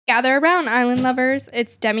Gather around, island lovers.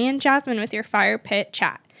 It's Demi and Jasmine with your Fire Pit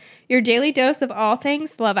Chat, your daily dose of all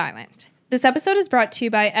things Love Island. This episode is brought to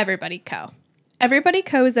you by Everybody Co. Everybody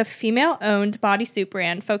Co is a female-owned bodysuit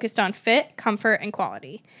brand focused on fit, comfort, and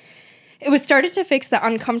quality. It was started to fix the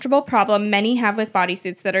uncomfortable problem many have with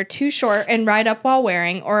bodysuits that are too short and ride up while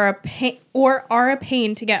wearing or are a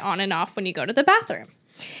pain to get on and off when you go to the bathroom.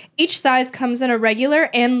 Each size comes in a regular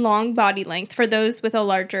and long body length for those with a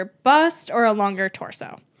larger bust or a longer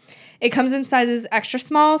torso. It comes in sizes extra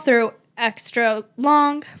small through extra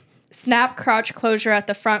long, snap crotch closure at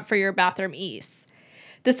the front for your bathroom ease.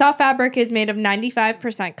 The soft fabric is made of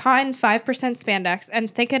 95% cotton, 5% spandex, and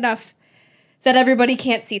thick enough that everybody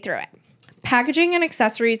can't see through it. Packaging and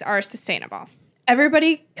accessories are sustainable.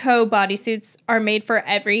 Everybody Co. bodysuits are made for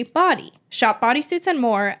every body. Shop bodysuits and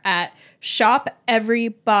more at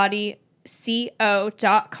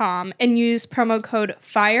shopeverybodyco.com and use promo code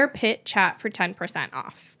FIREPITCHAT for 10%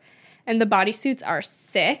 off. And the bodysuits are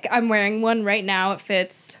sick. I'm wearing one right now. It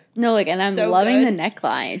fits. No, like, and I'm so loving good. the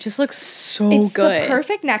neckline. It just looks so it's good. It's the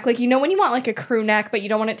perfect neck. Like, you know when you want like a crew neck, but you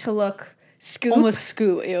don't want it to look scoop? Almost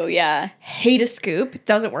scoop. Ew, yeah. Hate a scoop. It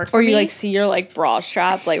doesn't work for me. Or you like see your like bra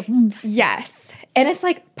strap like. Yes. And it's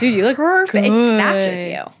like, dude, you look perfect. Good. It snatches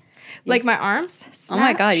you. Like my arms snatched. Oh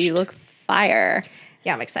my God, you look fire.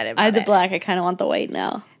 Yeah, I'm excited about it. I had the black. I kind of want the white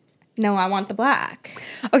now. No, I want the black.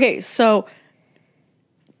 Okay, so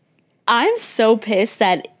I'm so pissed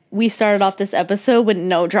that we started off this episode with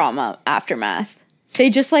no drama aftermath. They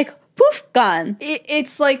just like, poof, gone.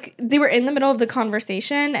 It's like they were in the middle of the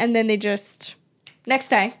conversation and then they just, next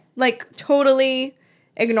day, like totally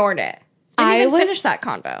ignored it. Didn't even finish that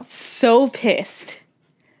convo. So pissed.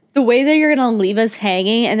 The way that you're going to leave us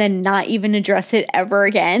hanging and then not even address it ever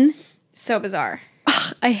again. So bizarre.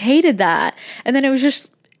 Ugh, I hated that. And then it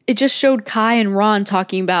just showed Kai and Ron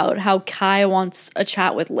talking about how Kai wants a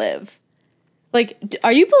chat with Liv. Like,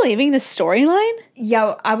 are you believing this storyline?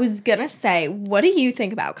 Yo, I was gonna say, what do you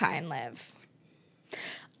think about Kai and Liv?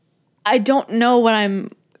 I don't know what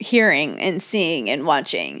I'm hearing and seeing and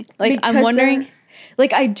watching. Like, because I'm wondering,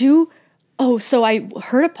 like, I do. Oh, so I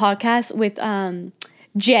heard a podcast with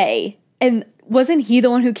Jay, and wasn't he the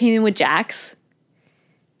one who came in with Jax?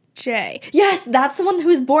 Jay. Yes, that's the one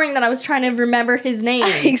who's boring that I was trying to remember his name.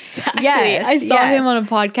 Exactly. Yes, I saw him on a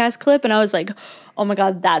podcast clip and I was like, oh my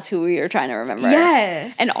God, that's who we were trying to remember.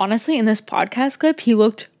 Yes. And honestly, in this podcast clip, he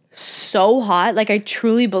looked so hot. Like, I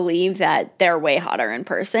truly believe that they're way hotter in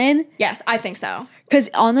person. Yes, I think so. Because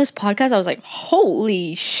on this podcast, I was like,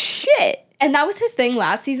 holy shit. And that was his thing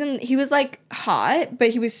last season. He was like hot, but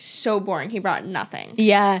he was so boring. He brought nothing.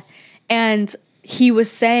 Yeah. And he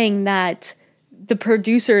was saying that the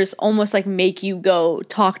producers almost like make you go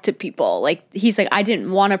talk to people. Like, he's like, I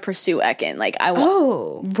didn't want to pursue Ekin. Like, I want.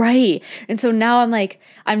 Oh. Right. And so now I'm like,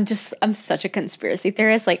 I'm such a conspiracy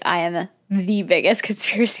theorist. Like, I am the biggest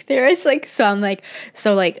conspiracy theorist. Like, so I'm like,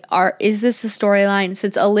 is this a storyline?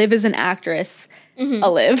 Since Olive is an actress,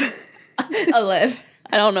 Olive.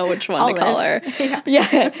 I don't know which one to call her.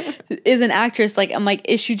 Yeah. Is an actress. Like, I'm like,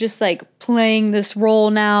 is she just like playing this role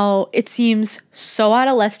now? It seems so out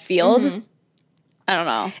of left field. Mm-hmm. I don't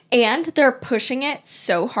know. And they're pushing it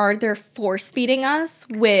so hard. They're force feeding us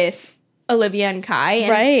with Olivia and Kai.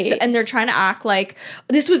 And right. And they're trying to act like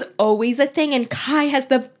this was always a thing. And Kai has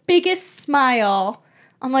the biggest smile.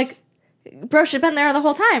 I'm like, bro, should have been there the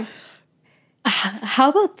whole time. How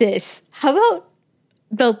about this? How about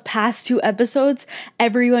the past 2 episodes,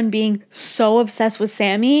 everyone being so obsessed with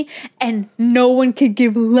Sammy and no one could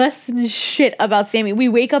give less than a shit about Sammy. We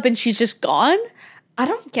wake up and she's just gone? I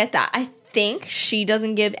don't get that. I think she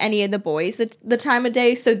doesn't give any of the boys the time of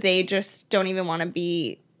day, so they just don't even want to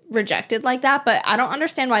be rejected like that. But I don't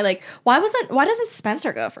understand why. Like, why doesn't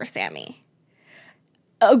Spencer go for Sammy?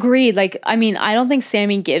 Agreed. Like, I mean, I don't think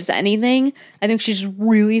Sammy gives anything. I think she's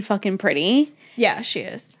really fucking pretty. Yeah, she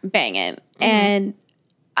is. Banging. Mm-hmm. And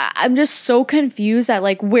I'm just so confused at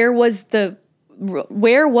like where was the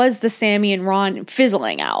Sammy and Ron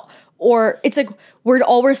fizzling out? Or it's like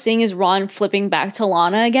all we're seeing is Ron flipping back to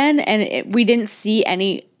Lana again, and we didn't see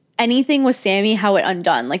anything with Sammy how it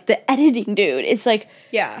undone. Like the editing, dude. It's like,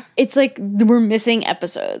 yeah, it's like we're missing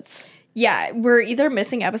episodes. Yeah, we're either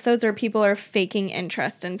missing episodes or people are faking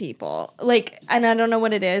interest in people. Like, and I don't know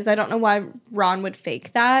what it is. I don't know why Ron would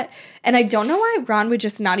fake that. And I don't know why Ron would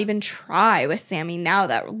just not even try with Sammy now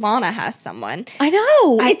that Lana has someone. I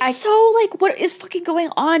know. It's so, like, what is fucking going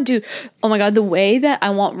on, dude? Oh, my God. The way that I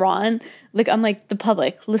want Ron, like, I'm like, the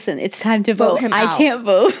public, listen, it's time to vote. Him I out. can't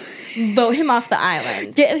vote. Vote him off the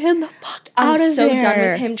island. Get him the fuck out of there. I'm so done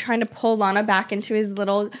with him trying to pull Lana back into his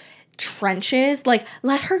little trenches. Like,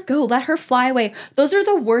 let her go. Let her fly away. Those are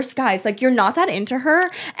the worst guys. Like, you're not that into her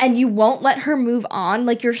and you won't let her move on.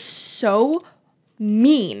 Like, you're so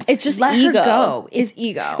mean. It's just let ego. her go. It's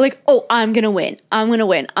ego. Like, oh, I'm gonna win. I'm gonna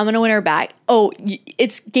win her back. Oh,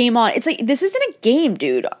 it's game on. It's like, this isn't a game,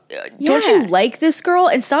 dude. Don't you like this girl?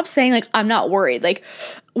 And stop saying like, I'm not worried. Like,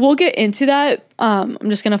 we'll get into that. I'm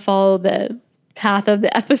just gonna follow the path of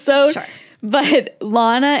the episode. Sure. But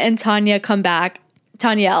Lana and Tanya come back,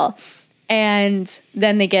 Tanyelle, and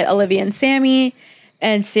then they get Olivia and Sammy,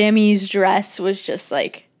 and Sammy's dress was just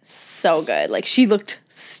like so good. Like, she looked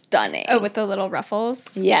stunning. Oh, with the little ruffles?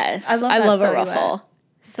 Yes. I love that a ruffle.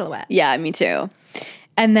 Silhouette. Yeah, me too.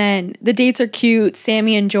 And then the dates are cute.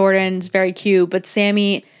 Sammy and Jordan's very cute, but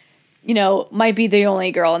Sammy, you know, might be the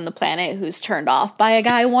only girl on the planet who's turned off by a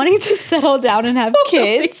guy wanting to settle down and have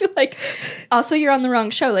kids. Like, also, you're on the wrong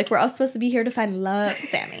show. Like, we're all supposed to be here to find love,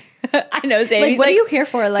 Sammy. I know, Sammy's like, what are you here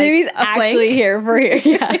for? Like, Sammy's actually here for here.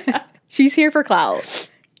 Yeah. She's here for clout.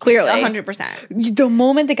 Clearly. 100%. The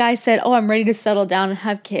moment the guy said, oh, I'm ready to settle down and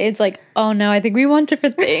have kids, like, oh no, I think we want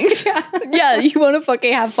different things. Yeah, you want to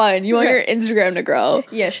fucking have fun. You want your Instagram to grow.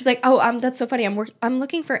 Yeah, she's like, oh, that's so funny. I'm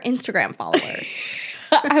looking for Instagram followers.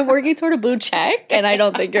 I'm working toward a blue check, and I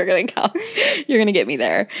don't think you're gonna get me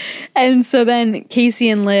there. And so then Casey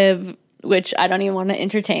and Liv, which I don't even want to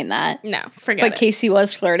entertain that. No, forget it. But Casey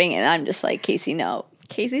was flirting, and I'm just like, Casey, no.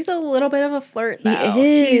 Casey's a little bit of a flirt, though.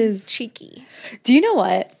 He is. He's cheeky. Do you know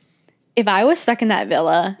what? If I was stuck in that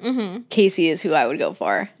villa, Casey is who I would go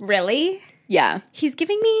for. Really? Yeah. He's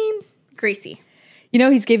giving me greasy. You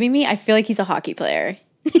know, he's giving me, I feel like he's a hockey player.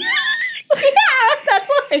 Yeah, that's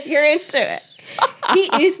what you're into it. He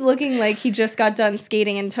is looking like he just got done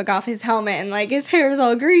skating and took off his helmet and like his hair is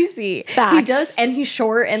all greasy. Facts. He does, and he's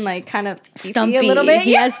short and like kind of stumpy a little bit.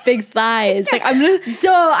 He has big thighs. Like, I'm gonna,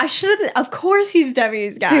 I should have. Of course, he's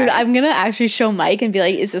Demi's guy, dude. I'm gonna actually show Mike and be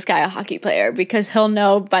like, "Is this guy a hockey player?" Because he'll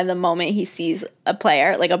know by the moment he sees a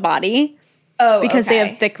player, like a body. Oh, because they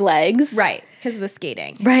have thick legs, right? Because of the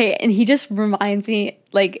skating, right? And he just reminds me,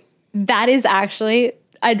 like, that is actually.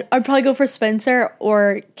 I'd probably go for Spencer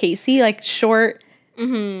or Casey, like short,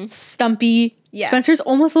 stumpy. Yeah. Spencer's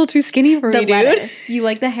almost a little too skinny for me, dude. Lettuce. You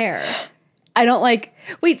like the hair. I don't like...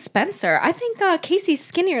 Wait, Spencer. I think Casey's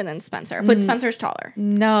skinnier than Spencer, but Spencer's taller.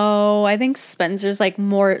 No, I think Spencer's like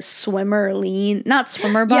more swimmer, lean. Not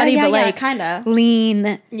swimmer body, but like kind of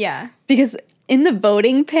lean. Yeah. Because in the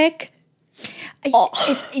voting pick...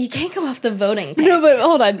 you can't go off the voting pick. No, but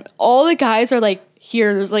hold on. All the guys are like...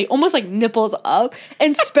 Here, there's like almost like nipples up,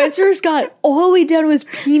 and Spencer's got all the way down to his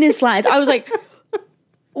penis lines. I was like,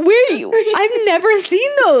 where are you? I've never seen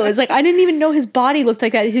those. Like, I didn't even know his body looked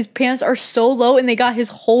like that. His pants are so low, and they got his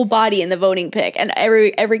whole body in the voting pick. And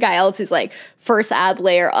every guy else is like first ab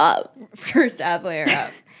layer up. First ab layer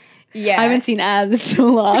up. Yeah. I haven't seen abs in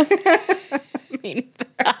so long. Me neither.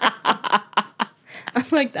 I'm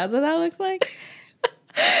like, that's what that looks like?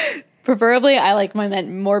 Preferably, I like my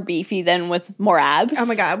men more beefy than with more abs. Oh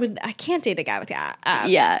my god, I can't date a guy with abs.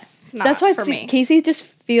 Yeah, that's why for me. Casey just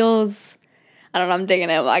feels. I don't know. I'm digging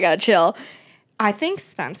him. I gotta chill. I think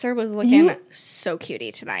Spencer was looking so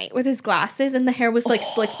cutie tonight with his glasses and the hair was like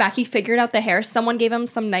slicked back. He figured out the hair. Someone gave him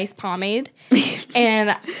some nice pomade,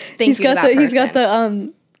 and he's got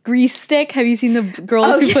the grease stick. Have you seen the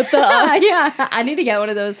girls who put the? Yeah, I need to get one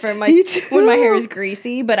of those for my when my hair is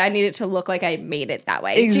greasy, but I need it to look like I made it that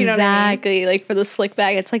way. Exactly, do you know what I mean? Like for the slick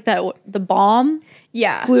back, it's like that the balm.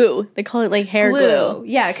 Yeah, glue. They call it like hair glue.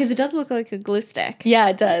 Yeah, because it does look like a glue stick. Yeah,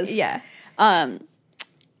 it does. Yeah.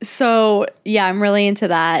 So yeah, I'm really into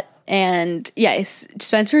that. And yeah,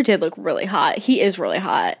 Spencer did look really hot. He is really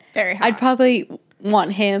hot. Very hot. I'd probably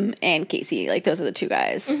want him and Casey. Like, those are the two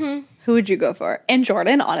guys. Mm-hmm. Who would you go for? And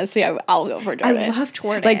Jordan, honestly, I'll go for Jordan. I love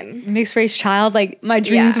Jordan. Like, mixed race child, like, my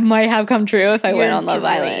dreams might have come true if I went on Love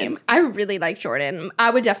Island. I really like Jordan. I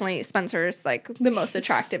would definitely, Spencer's, like, the most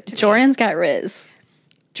attractive to me. Jordan's got Rizz.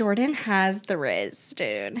 Jordan has the Rizz,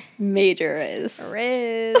 dude. Major Rizz.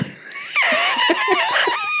 Rizz.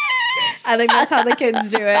 I think that's how the kids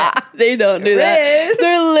do it. They don't do that.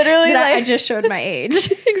 They're literally like... I just showed my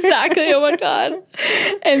age. Exactly. Oh, my God.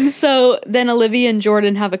 And so then Olivia and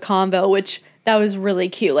Jordan have a convo, which that was really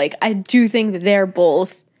cute. Like, I do think that they're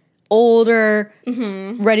both older,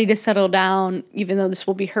 ready to settle down, even though this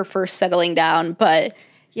will be her first settling down. But...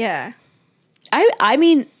 yeah. I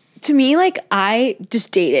mean, to me, like, I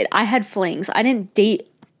just dated. I had flings. I didn't date...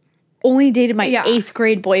 Only dated my 8th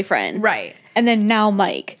grade boyfriend. Right. And then now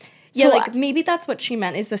Mike. Yeah, So like maybe that's what she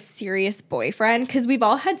meant is a serious boyfriend, because we've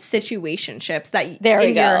all had situationships that There we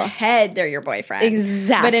in go. your head they're your boyfriend.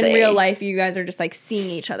 Exactly. But in real life, you guys are just like seeing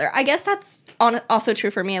each other. I guess that's also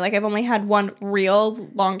true for me. Like I've only had one real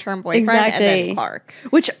long-term boyfriend and then Clark.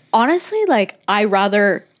 Which honestly, like I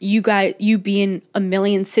rather you be in a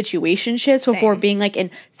million situationships before being like in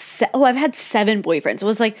I've had 7 boyfriends. It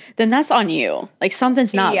was like, then that's on you. Like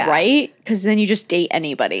something's not right, because then you just date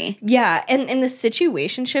anybody. Yeah, and in the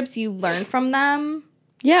situationships, you learn from them.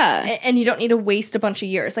 Yeah. And you don't need to waste a bunch of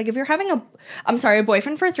years. Like if you're having a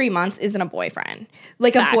boyfriend for 3 months isn't a boyfriend.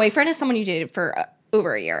 Like a boyfriend is someone you dated for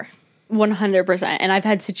over a year. 100%. And I've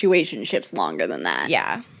had situationships longer than that.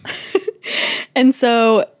 Yeah. And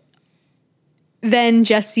so then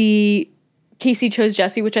Casey chose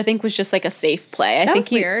Jesse, which I think was just like a safe play. That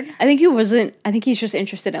was weird. I think he's just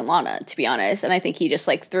interested in Lana, to be honest. And I think he just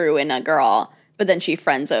like threw in a girl, but then she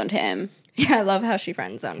friend zoned him. Yeah, I love how she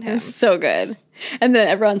friend zoned him. It was so good. And then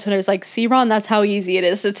everyone's Twitter was like, see, Ron, that's how easy it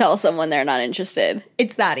is to tell someone they're not interested.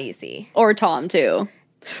 It's that easy. Or Tom, too.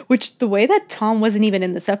 Which, the way that Tom wasn't even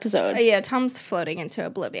in this episode. Yeah, Tom's floating into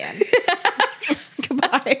oblivion.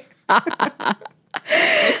 Goodbye.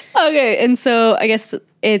 Okay, and so I guess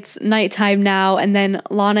it's nighttime now, and then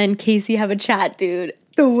Lana and Casey have a chat, dude.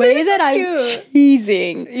 The way that I'm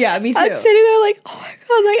cheesing. Yeah, me too. I'm sitting there like, oh my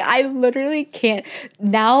God, like I literally can't.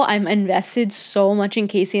 Now I'm invested so much in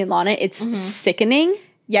Casey and Lana. It's sickening.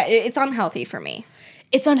 Yeah, it's unhealthy for me.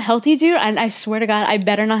 It's unhealthy, dude, and I swear to God, I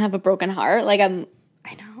better not have a broken heart. Like I know.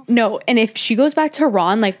 No, and if she goes back to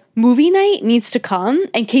Ron, like movie night needs to come,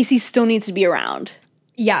 and Casey still needs to be around.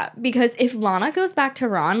 Yeah, because if Lana goes back to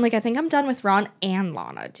Ron, like I think I'm done with Ron and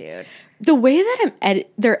Lana, dude. The way that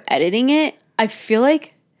they're editing it, I feel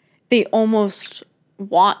like they almost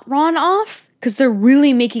want Ron off because they're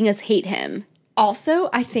really making us hate him. Also,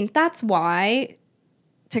 I think that's why,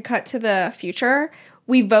 to cut to the future,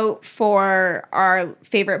 we vote for our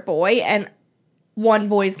favorite boy and one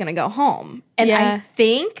boy's going to go home. And I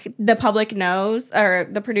think the public knows, or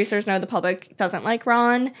the producers know the public doesn't like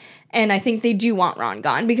Ron. And I think they do want Ron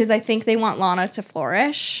gone because I think they want Lana to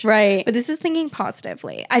flourish. Right. But this is thinking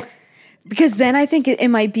positively. Because then I think it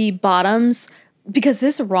might be bottoms, because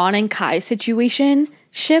this Ron and Kai situation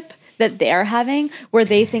ship that they're having, where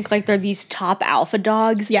they think like they're these top alpha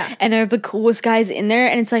dogs, and they're the coolest guys in there,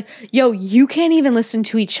 and it's like, yo, you can't even listen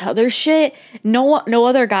to each other's shit. No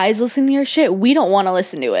other guys listen to your shit. We don't want to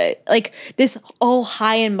listen to it. Like this all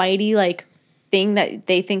high and mighty like thing that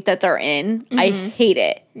they think that they're in. I hate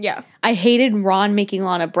it. Yeah. I hated Ron making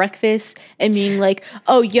Lana breakfast and being like,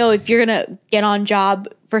 oh, yo, if you're gonna get on job,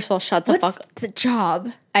 first of all, shut the fuck up. What's the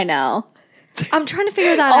job? I know. I'm trying to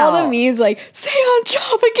figure that out. All the memes like, say on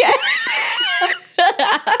job again.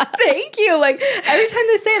 Thank you. Like every time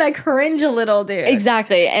they say it, I cringe a little, dude.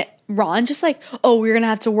 Exactly. And Ron just like, oh, we're gonna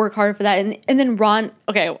have to work hard for that. And then Ron,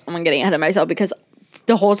 okay, I'm getting ahead of myself because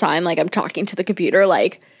the whole time like I'm talking to the computer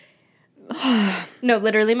like no,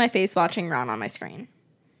 literally my face watching Ron on my screen.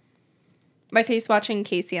 My face watching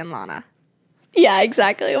Casey and Lana. Yeah,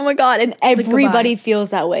 exactly. Oh my God. And everybody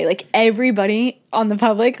feels that way. Like everybody on the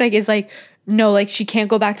public like is like, no, like she can't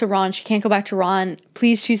go back to Ron. She can't go back to Ron.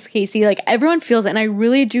 Please choose Casey. Like everyone feels it. And I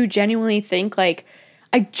really do genuinely think like,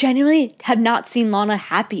 I genuinely have not seen Lana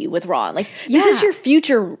happy with Ron. Like this is your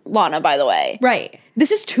future Lana, by the way. Right.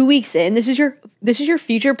 This is 2 weeks in. This is your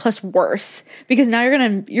future plus worse, because now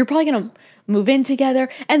you're probably gonna move in together,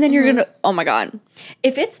 and then you're gonna, oh my God.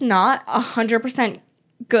 If it's not 100%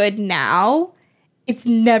 good now, it's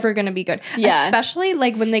never gonna be good. Yeah. Especially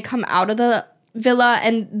like when they come out of the villa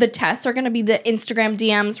and the tests are gonna be the Instagram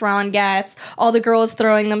DMs Ron gets, all the girls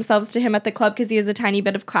throwing themselves to him at the club because he has a tiny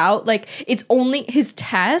bit of clout. Like it's only, his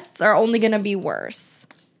tests are only gonna be worse.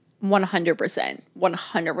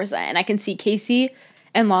 100%. And I can see Casey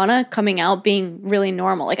and Lana coming out being really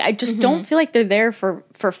normal. Like I just don't feel like they're there for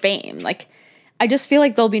fame. Like I just feel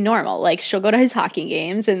like they'll be normal. Like she'll go to his hockey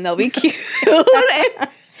games and they'll be cute.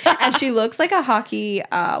 And she looks like a hockey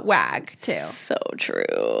wag too. So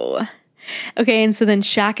true. Okay, and so then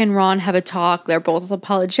Shaq and Ron have a talk. They're both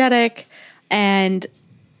apologetic, and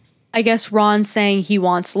I guess Ron's saying he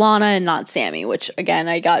wants Lana and not Sammy, which again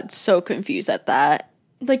I got so confused at that.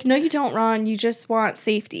 Like, no, you don't, Ron. You just want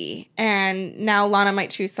safety. And now Lana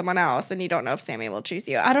might choose someone else, and you don't know if Sammy will choose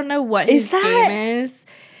you. I don't know what his game is.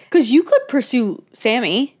 Because you could pursue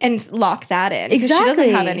Sammy. And lock that in. Exactly. She doesn't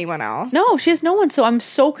have anyone else. No, she has no one. So I'm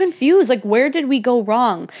so confused. Like, where did we go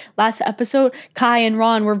wrong? Last episode, Kai and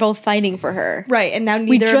Ron were both fighting for her. Right, and now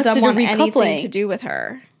neither of them want anything to do with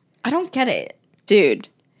her. I don't get it. Dude.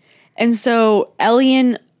 And so Ellie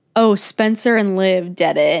and, Spencer and Liv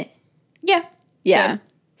did it. Yeah. Yeah.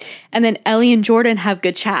 Good. And then Ellie and Jordan have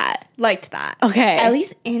good chat. Liked that. Okay.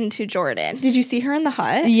 Ellie's into Jordan. Did you see her in the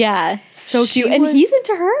hut? Yeah. So She cute. And was- he's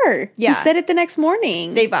into her. Yeah. He said it the next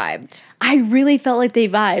morning. They vibed. I really felt like they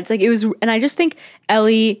vibed. Like it was, and I just think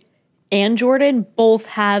Ellie and Jordan both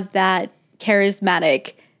have that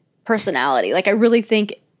charismatic personality. Like I really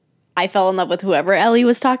think I fell in love with whoever Ellie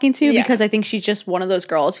was talking to because I think she's just one of those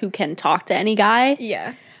girls who can talk to any guy.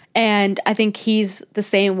 Yeah. And I think he's the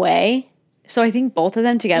same way. So I think both of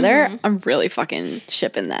them together, I'm really fucking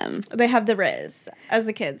shipping them. They have the Rizz, as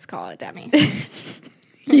the kids call it, Demi.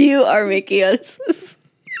 You are making us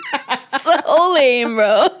so lame,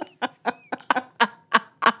 bro.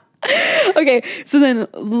 Okay, so then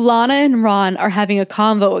Lana and Ron are having a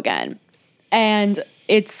convo again. And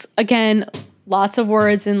it's, again, lots of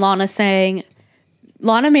words and Lana saying,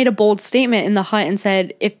 Lana made a bold statement in the hut and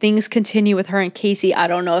said, if things continue with her and Casey, I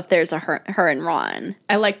don't know if there's a her and Ron.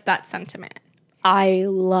 I liked that sentiment. I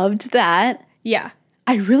loved that. Yeah.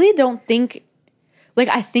 I really don't think, like,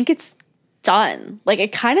 I think it's done. Like,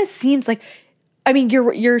 it kind of seems like, I mean,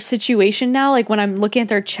 your situation now, like, when I'm looking at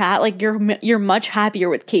their chat, like, you're much happier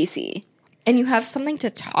with Casey. And you have something to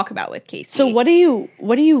talk about with Casey. So what are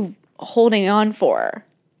you holding on for?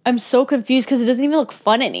 I'm so confused because it doesn't even look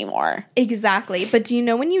fun anymore. Exactly. But do you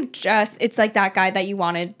know when it's like that guy that you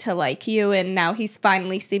wanted to like you and now he's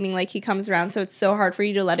finally seeming like he comes around, so it's so hard for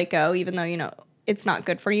you to let it go even though, you know, it's not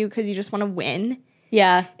good for you because you just want to win?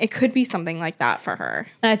 Yeah. It could be something like that for her.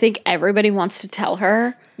 And I think everybody wants to tell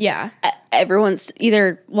her. Yeah. Everyone's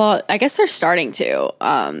either, well, I guess they're starting to.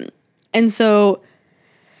 And so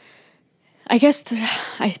I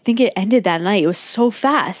think it ended that night. It was so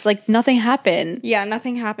fast. Like, nothing happened. Yeah,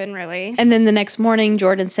 nothing happened, really. And then the next morning,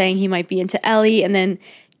 Jordan's saying he might be into Ellie. And then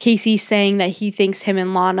Casey saying that he thinks him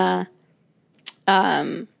and Lana,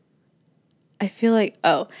 I feel like,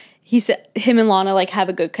 he said him and Lana, like, have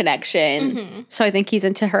a good connection. Mm-hmm. So I think he's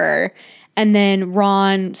into her. And then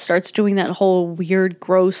Ron starts doing that whole weird,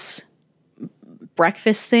 gross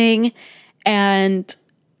breakfast thing. And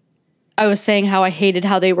I was saying how I hated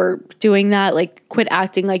how they were doing that. Like, quit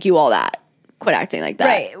acting like you all that. Quit acting like that.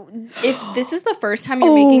 Right. If this is the first time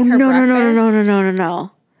you're making her breakfast.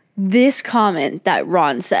 No. This comment that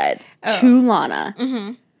Ron said to Lana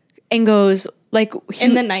and goes, like...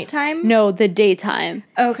 in the nighttime? No, the daytime.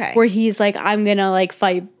 Okay. Where he's like, I'm going to, like,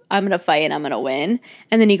 fight. I'm going to fight and I'm going to win.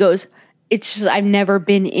 And then he goes, it's just, I've never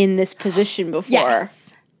been in this position before.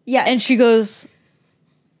 Yes. And she goes,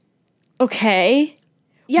 okay.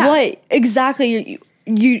 Yeah. What exactly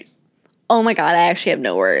you oh my god, I actually have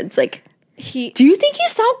no words. Like, do you think you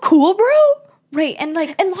sound cool, bro? Right. And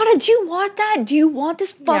like, and Lana, do you want that? Do you want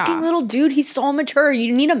this fucking little dude? He's so mature.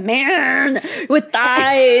 You need a man with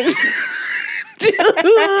thighs. Dude.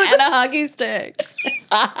 And a hockey stick.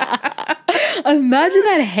 Imagine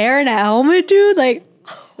that hair and a helmet, dude. Like,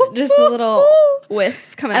 just the little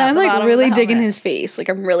wisps coming out. And I'm like really digging his face. Like,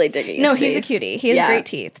 I'm really digging his face. No, he's a cutie. He has great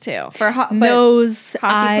teeth too. For nose,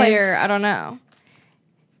 hockey eyes. player, I don't know.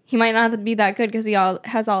 He might not be that good because he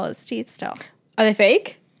has all his teeth still. Are they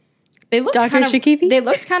fake? They looked Dr. Shakibi? They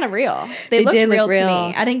looked kind of real. They looked did real look real to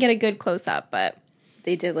me. I didn't get a good close up, but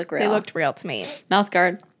they did look real. They looked real to me. Mouth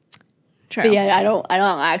guard. True. But yeah, I don't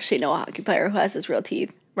actually know a hockey player who has his real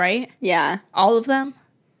teeth. Right? Yeah. All of them?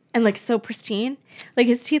 And like so pristine. Like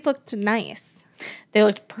his teeth looked nice. They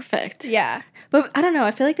looked perfect. Yeah. But I don't know.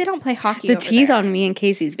 I feel like they don't play hockey The over teeth there. on me and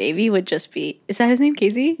Casey's baby would just be... Is that his name,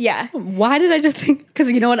 Casey? Yeah. Why did I just think... Because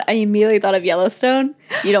you know what? I immediately thought of Yellowstone.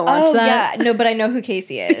 You don't watch that? Yeah. No, but I know who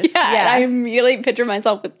Casey is. Yeah. And I immediately picture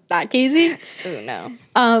myself with that Casey. Ooh,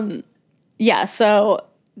 no. Yeah, so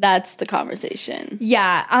that's the conversation.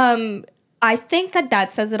 Yeah. I think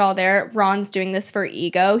that says it all there. Ron's doing this for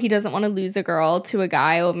ego. He doesn't want to lose a girl to a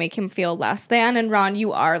guy. It will make him feel less than. And Ron,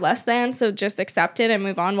 you are less than. So just accept it and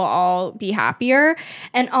move on. We'll all be happier.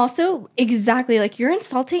 And also, exactly, like, you're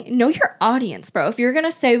insulting. Know your audience, bro. If you're going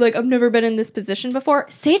to say, like, I've never been in this position before,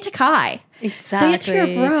 say it to Kai. Exactly. Say it to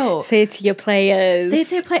your bro. Say it to your players. Say it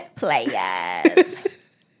to your players.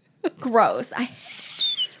 Gross.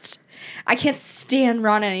 I can't stand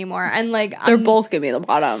Ron anymore. And, like, they're both going to be at the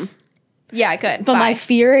bottom. Yeah, good. But Bye.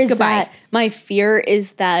 my fear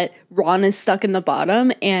is that Ron is stuck in the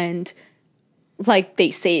bottom and, like,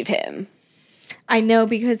 they save him. I know,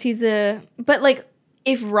 because but like,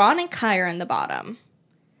 if Ron and Kai are in the bottom,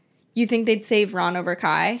 you think they'd save Ron over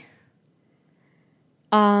Kai?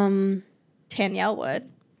 Tanyelle would.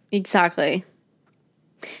 Exactly.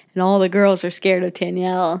 And all the girls are scared of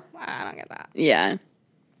Tanyelle. I don't get that.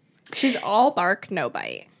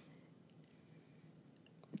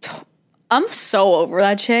 I'm so over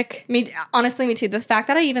that chick. Honestly, me too. The fact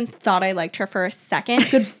that I even thought I liked her for a second,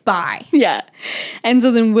 goodbye. Yeah. And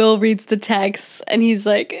so then Will reads the text, and he's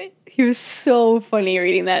like, he was so funny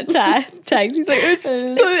reading that text. He's like,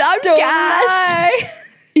 I'm gassed.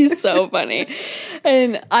 He's so funny.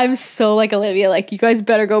 And I'm so like Olivia, like, you guys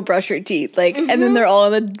better go brush your teeth. Like, and then they're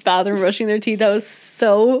all in the bathroom brushing their teeth. That was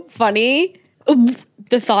so funny.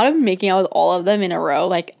 The thought of making out with all of them in a row,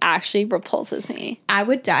 like, actually repulses me. I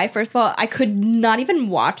would die. First of all, I could not even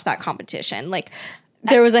watch that competition. Like,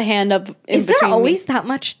 there was a hand up in between. Is there always that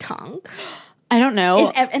much tongue? I don't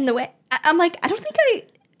know. In the way, I'm like, I don't think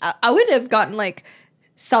I would have gotten, like,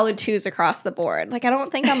 solid 2s across the board. Like, I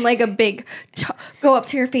don't think I'm, like, a big go up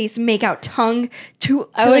to your face, make out tongue to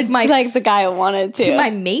like, my... like, the guy I wanted to. To my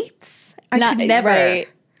mates? I could never...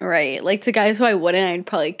 Right. Like, to guys who I wouldn't, I'd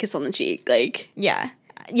probably kiss on the cheek. Like... Yeah.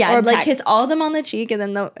 Yeah, or like kiss all of them on the cheek and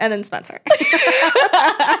then Spencer.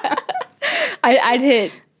 I'd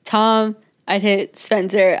hit Tom, I'd hit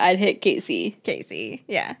Spencer, I'd hit Casey,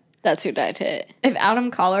 yeah. That's who I'd hit. If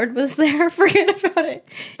Adam Collard was there, forget about it.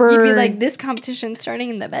 You'd be like, this competition's starting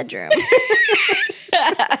in the bedroom.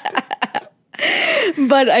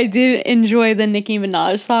 But I did enjoy the Nicki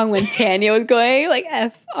Minaj song when Tanya was going, like,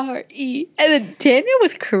 F-R-E. And then Tanya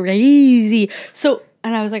was crazy. So,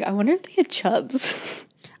 and I was like, I wonder if they had chubs.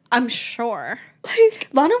 I'm sure. Like,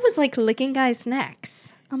 Lana was like licking guys'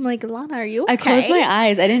 necks. I'm like, Lana, are you okay? I closed my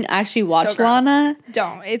eyes. I didn't actually watch Lana.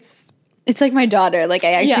 Don't. It's like my daughter. Like,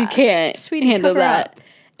 I actually can't handle that. Up.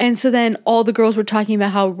 And so then all the girls were talking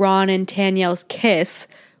about how Ron and Tanyelle's kiss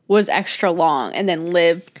was extra long. And then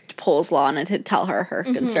Liv pulls Lana to tell her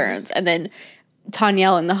concerns. And then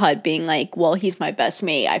Tanyelle in the HUD being like, well, he's my best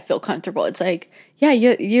mate. I feel comfortable. It's like, yeah,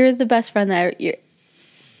 you're the best friend that you're...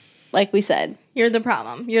 Like we said. You're the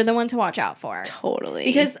problem. You're the one to watch out for. Totally.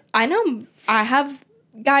 Because I know I have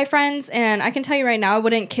guy friends, and I can tell you right now, I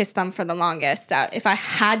wouldn't kiss them for the longest. If I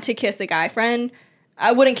had to kiss a guy friend,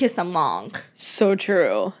 I wouldn't kiss them long. So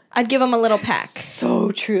true. I'd give them a little peck.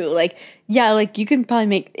 So true. Like, yeah, like, you can probably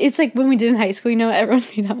make... It's like when we did in high school, you know, everyone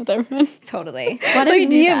made out with everyone. Totally. Why did we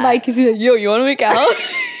do that? And Mike used to be like, yo, you want to make out?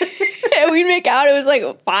 And we'd make out. It was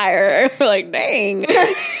like fire. We're like, dang.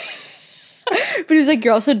 But it was like,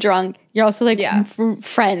 you're also drunk. You're also like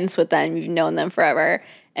friends with them. You've known them forever.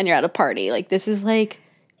 And you're at a party. Like, this is like...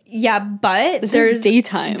 Yeah, but this is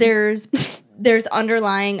daytime. There's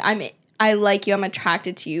underlying, I like you, I'm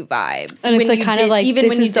attracted to you vibes. And it's like kind of like, even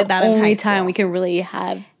when you did that in high school. This is the only time we can really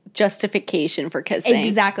have justification for kissing.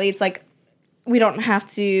 Exactly. It's like, we don't have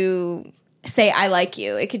to... say I like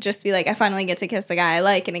you. It could just be like, I finally get to kiss the guy I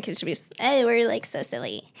like, and it could just be, hey, we're like so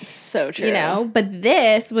silly. So true. You know? But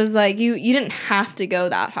this was like, you didn't have to go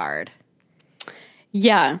that hard.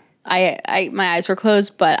 Yeah. I my eyes were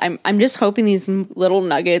closed, but I'm just hoping these little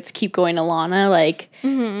nuggets keep going to Lana. Like,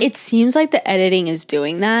 it seems like the editing is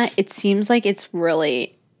doing that. It seems like it's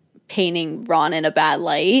really painting Ron in a bad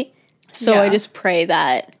light. So I just pray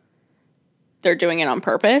that they're doing it on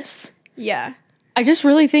purpose. Yeah. I just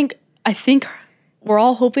really think we're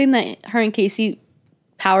all hoping that her and Casey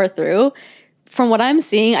power through. From what I'm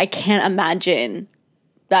seeing, I can't imagine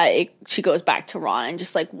that she goes back to Ron and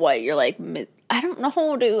just like, what, you're like, I don't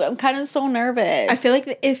know, dude. I'm kind of so nervous. I feel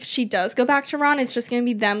like if she does go back to Ron, it's just going to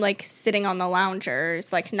be them like sitting on the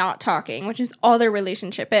loungers, like not talking, which is all their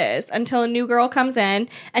relationship is, until a new girl comes in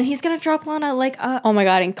and he's going to drop Lana like oh my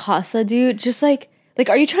God, and Casa, dude, just like,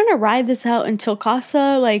 are you trying to ride this out until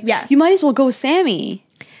Casa? Like, yes. You might as well go with Sammy.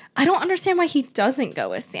 I don't understand why he doesn't go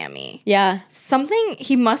with Sammy. Yeah.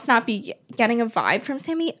 He must not be getting a vibe from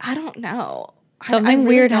Sammy. I don't know. Something I really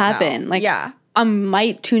weird don't happened. know. Like, yeah. I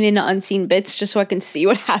might tune into Unseen Bits just so I can see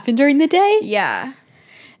what happened during the day. Yeah.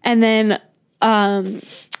 And then,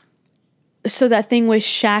 so that thing with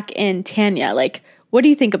Shaq and Tanya, like, what do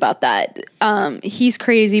you think about that? He's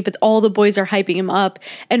crazy, but all the boys are hyping him up.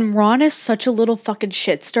 And Ron is such a little fucking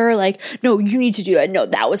shitster. Like, no, you need to do that. No,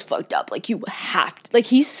 that was fucked up. Like, you have to. Like,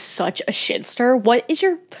 he's such a shitster. What is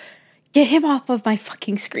your... Get him off of my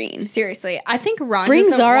fucking screen. Seriously. I think Ron Bring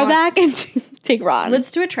Zara back and take Ron.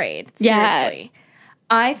 Let's do a trade. Seriously. Yeah.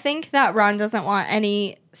 I think that Ron doesn't want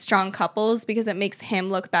any strong couples because it makes him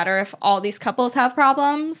look better if all these couples have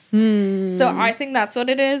problems. So I think that's what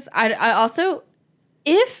it is. I also...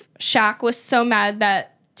 If Shaq was so mad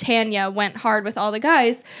that Tanya went hard with all the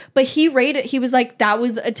guys, but he was like, that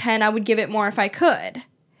was a 10, I would give it more if I could,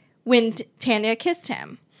 when Tanya kissed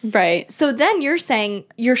him. Right. So then you're saying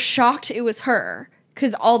you're shocked it was her.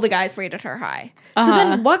 because all the guys rated her high. So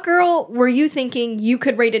then what girl were you thinking you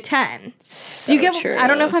could rate a 10? So Do you get? true. I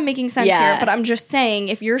don't know if I'm making sense here, but I'm just saying,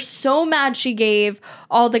 if you're so mad she gave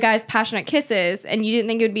all the guys passionate kisses and you didn't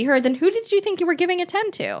think it would be her, then who did you think you were giving a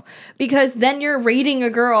 10 to? Because then you're rating a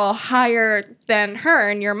girl higher than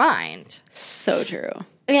her in your mind. So true.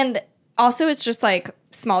 And also, it's just like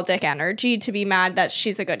small dick energy to be mad that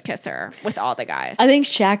she's a good kisser with all the guys. I think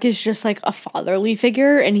Shaq is just like a fatherly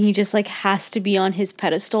figure, and he just like has to be on his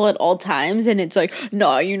pedestal at all times. And it's like,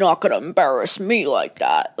 no, you're not gonna embarrass me like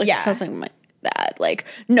that. Like, sounds like my dad. Like,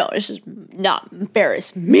 no, this is not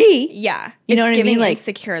embarrass me. Yeah, you know what I mean? Like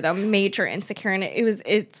insecure though, major insecure, and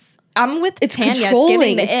it's. I'm with it's Tanya. Controlling. It's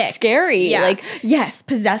giving the it's ick. Scary. Yeah. Like, yes,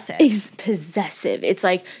 possessive. It's possessive. It's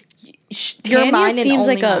like Your Tanya mine and seems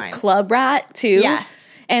only like a mine. club rat too. Yes.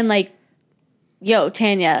 And like, yo,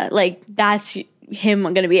 Tanya, like that's him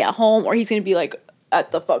gonna be at home, or he's gonna be like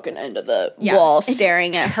at the fucking end of the wall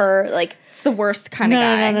staring at her. Like, it's the worst kind of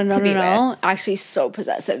guy to be with. Actually, so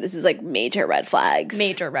possessive. This is like major red flags.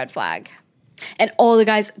 Major red flag. And all the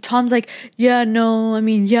guys, Tom's like, yeah, no, I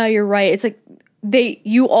mean, yeah, you're right. It's like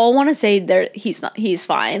you all want to say he's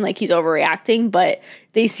fine, like he's overreacting, but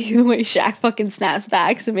they see the way Shaq fucking snaps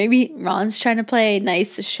back. So maybe Ron's trying to play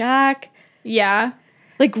nice to Shaq. Yeah.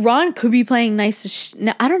 Like, Ron could be playing nice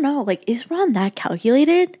to I don't know. Like, is Ron that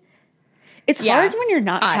calculated? It's hard when you're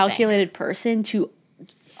not a calculated person to,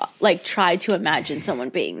 like, try to imagine someone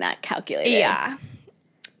being that calculated. Yeah.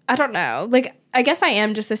 I don't know. Like, I guess I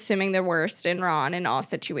am just assuming the worst in Ron in all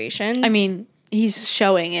situations. I mean, he's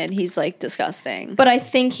showing it. He's, like, disgusting. But I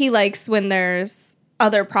think he likes when there's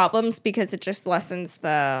other problems because it just lessens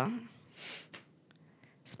the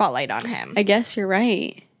spotlight on him. I guess you're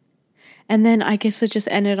right. And then I guess it just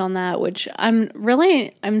ended on that, which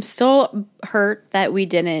I'm still hurt that we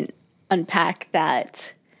didn't unpack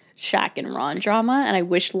that Shaq and Ron drama. And I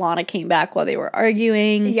wish Lana came back while they were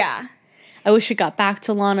arguing. Yeah. I wish it got back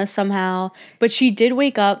to Lana somehow. But she did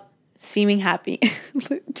wake up seeming happy.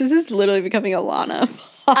 This is literally becoming a Lana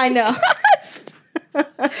podcast. I know.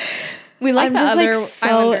 We like the other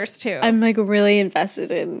Islanders too. I'm like really invested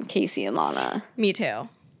in Casey and Lana. Me too.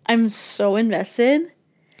 I'm so invested.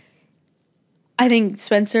 I think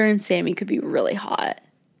Spencer and Sammy could be really hot.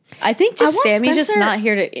 I think Sammy's just not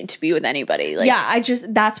here to be with anybody. Like, yeah,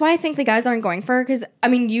 that's why I think the guys aren't going for her, because I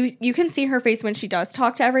mean, you can see her face when she does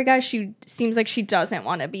talk to every guy. She seems like she doesn't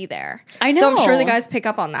want to be there. I know. So I'm sure the guys pick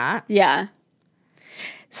up on that. Yeah.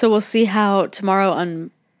 So we'll see how tomorrow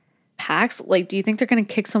unpacks. Like, do you think they're going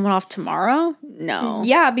to kick someone off tomorrow? No.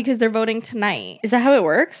 Yeah, because they're voting tonight. Is that how it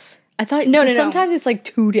works? I thought no. Sometimes it's like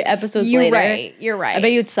 2 episodes later. You're right. I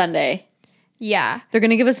bet you it's Sunday. Yeah. They're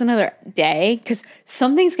going to give us another day because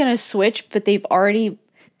something's going to switch, but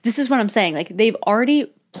this is what I'm saying. Like, they've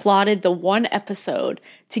already plotted the one episode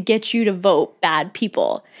to get you to vote bad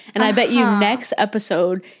people. And I bet you next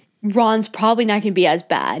episode, Ron's probably not going to be as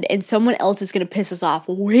bad and someone else is going to piss us off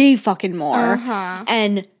way fucking more.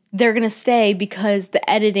 And they're going to stay because the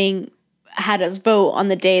editing had us vote on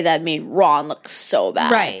the day that made Ron look so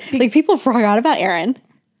bad. Right. Like, people forgot about Aaron.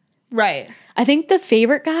 Right. I think the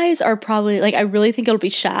favorite guys are probably, like, I really think it'll be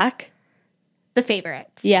Shaq. The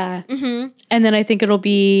favorites. Yeah. Mm-hmm. And then I think it'll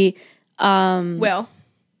be Will.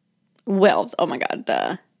 Oh my God.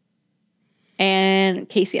 Duh. And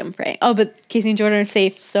Casey, I'm praying. Oh, but Casey and Jordan are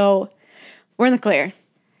safe, so we're in the clear.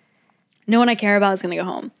 No one I care about is going to go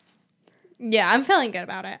home. Yeah, I'm feeling good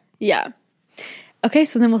about it. Yeah. Okay,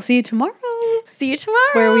 so then we'll see you tomorrow. See you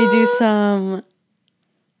tomorrow. Where we do some...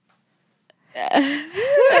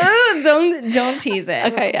 don't tease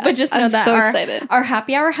it. Okay, yeah. But just know I'm that so excited. Our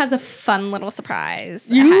happy hour has a fun little surprise.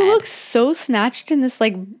 You ahead. look so snatched in this,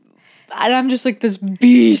 like, and I'm just like this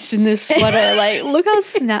beast in this sweater. Like, look how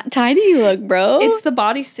tiny you look, bro. It's the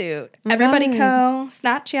bodysuit. Everybody go.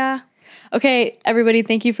 Snatch ya. Okay, everybody,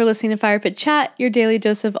 thank you for listening to Fire Pit Chat, your daily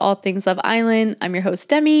dose of all things Love Island. I'm your host,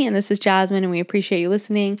 Demi, and this is Jasmine, and we appreciate you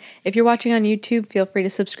listening. If you're watching on YouTube, feel free to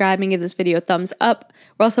subscribe and give this video a thumbs up.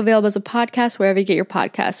 We're also available as a podcast wherever you get your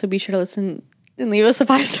podcasts, so be sure to listen and leave us a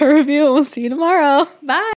 5-star review, and we'll see you tomorrow. Bye.